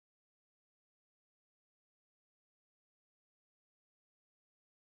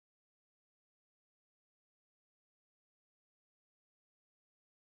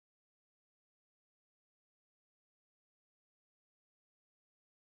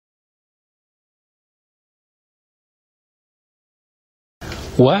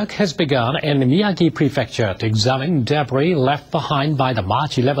Work has begun in Miyagi Prefecture to examine debris left behind by the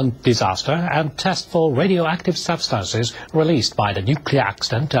March 11th disaster and test for radioactive substances released by the nuclear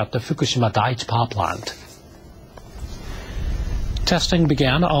accident at the Fukushima Daiichi power plant. Testing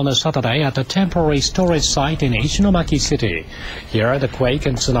began on a Saturday at a temporary storage site in Ishinomaki City. Here, the quake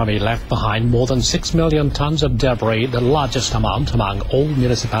and tsunami left behind more than 6 million tons of debris, the largest amount among all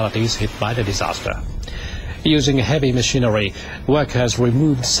municipalities hit by the disaster. Using heavy machinery, workers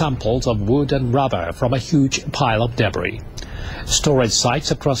removed samples of wood and rubber from a huge pile of debris. Storage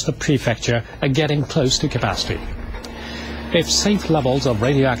sites across the prefecture are getting close to capacity. If safe levels of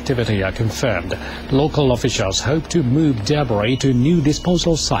radioactivity are confirmed, local officials hope to move debris to new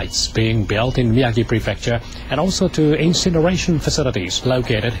disposal sites being built in Miyagi Prefecture and also to incineration facilities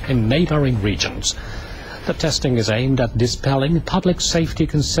located in neighboring regions. The testing is aimed at dispelling public safety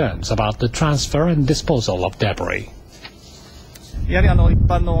concerns about the transfer and disposal of debris.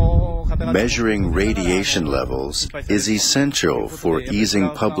 Measuring radiation levels is essential for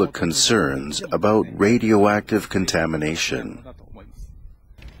easing public concerns about radioactive contamination.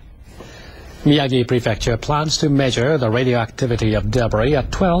 Miyagi Prefecture plans to measure the radioactivity of debris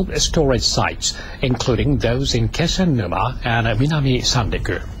at 12 storage sites, including those in Kessen-Numa and Minami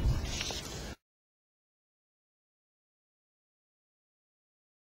Sanriku.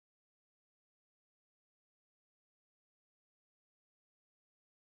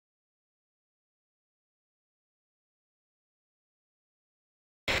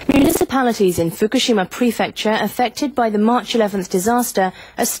 Municipalities in Fukushima Prefecture affected by the March 11th disaster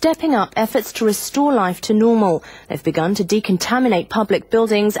are stepping up efforts to restore life to normal. They've begun to decontaminate public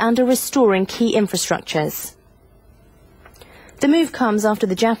buildings and are restoring key infrastructures. The move comes after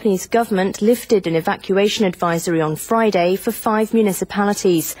the Japanese government lifted an evacuation advisory on Friday for 5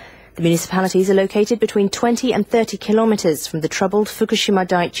 municipalities. The municipalities are located between 20 and 30 kilometers from the troubled Fukushima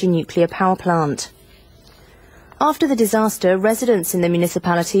Daiichi nuclear power plant. After the disaster, residents in the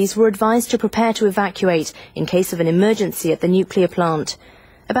municipalities were advised to prepare to evacuate in case of an emergency at the nuclear plant.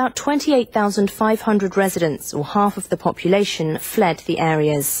 About 28,500 residents, or half of the population, fled the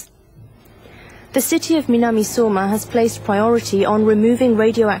areas. The city of Minamisoma has placed priority on removing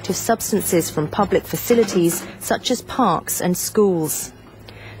radioactive substances from public facilities such as parks and schools.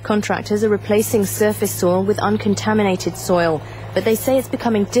 Contractors are replacing surface soil with uncontaminated soil, but they say it's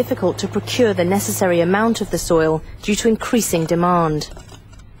becoming difficult to procure the necessary amount of the soil due to increasing demand.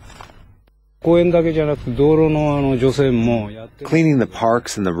 Cleaning the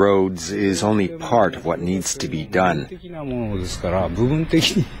parks and the roads is only part of what needs to be done.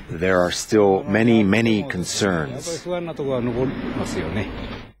 There are still many concerns.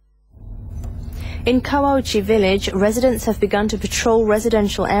 In Kawauchi village, residents have begun to patrol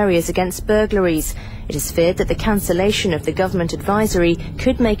residential areas against burglaries. It is feared that the cancellation of the government advisory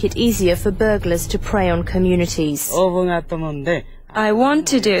could make it easier for burglars to prey on communities. I want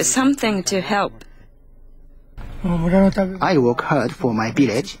to do something to help. I work hard for my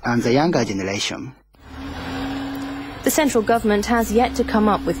village and the younger generation. The central government has yet to come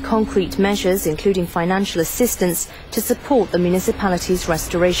up with concrete measures, including financial assistance, to support the municipality's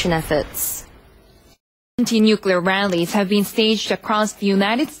restoration efforts. Anti-nuclear rallies have been staged across the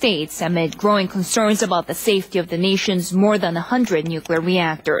United States amid growing concerns about the safety of the nation's more than 100 nuclear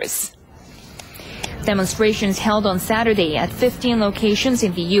reactors. Demonstrations held on Saturday at 15 locations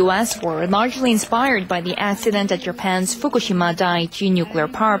in the U.S. were largely inspired by the accident at Japan's Fukushima Daiichi nuclear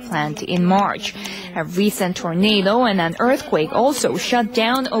power plant in March. A recent tornado and an earthquake also shut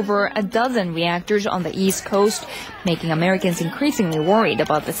down over a dozen reactors on the East Coast, making Americans increasingly worried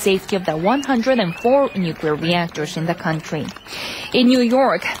about the safety of the 104 nuclear reactors in the country. In New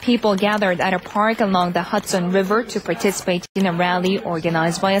York, people gathered at a park along the Hudson River to participate in a rally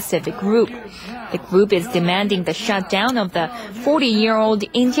organized by a civic group. The group is demanding the shutdown of the 40-year-old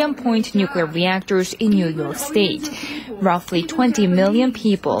Indian Point nuclear reactors in New York State. Roughly 20 million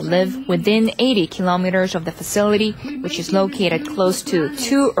people live within 80 kilometers of the facility, which is located close to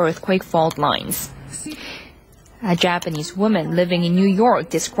 2 earthquake fault lines. A Japanese woman living in New York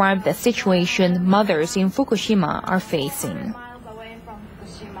described the situation mothers in Fukushima are facing.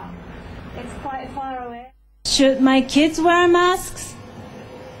 Should my kids wear masks?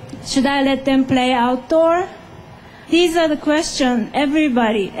 Should I let them play outdoor? These are the questions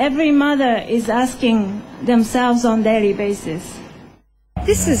every mother is asking themselves on a daily basis.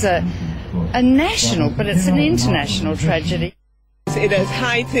 This is a national, but it's an international tragedy. It has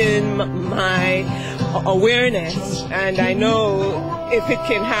heightened my awareness, and I know if it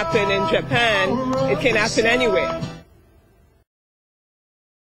can happen in Japan, it can happen anywhere.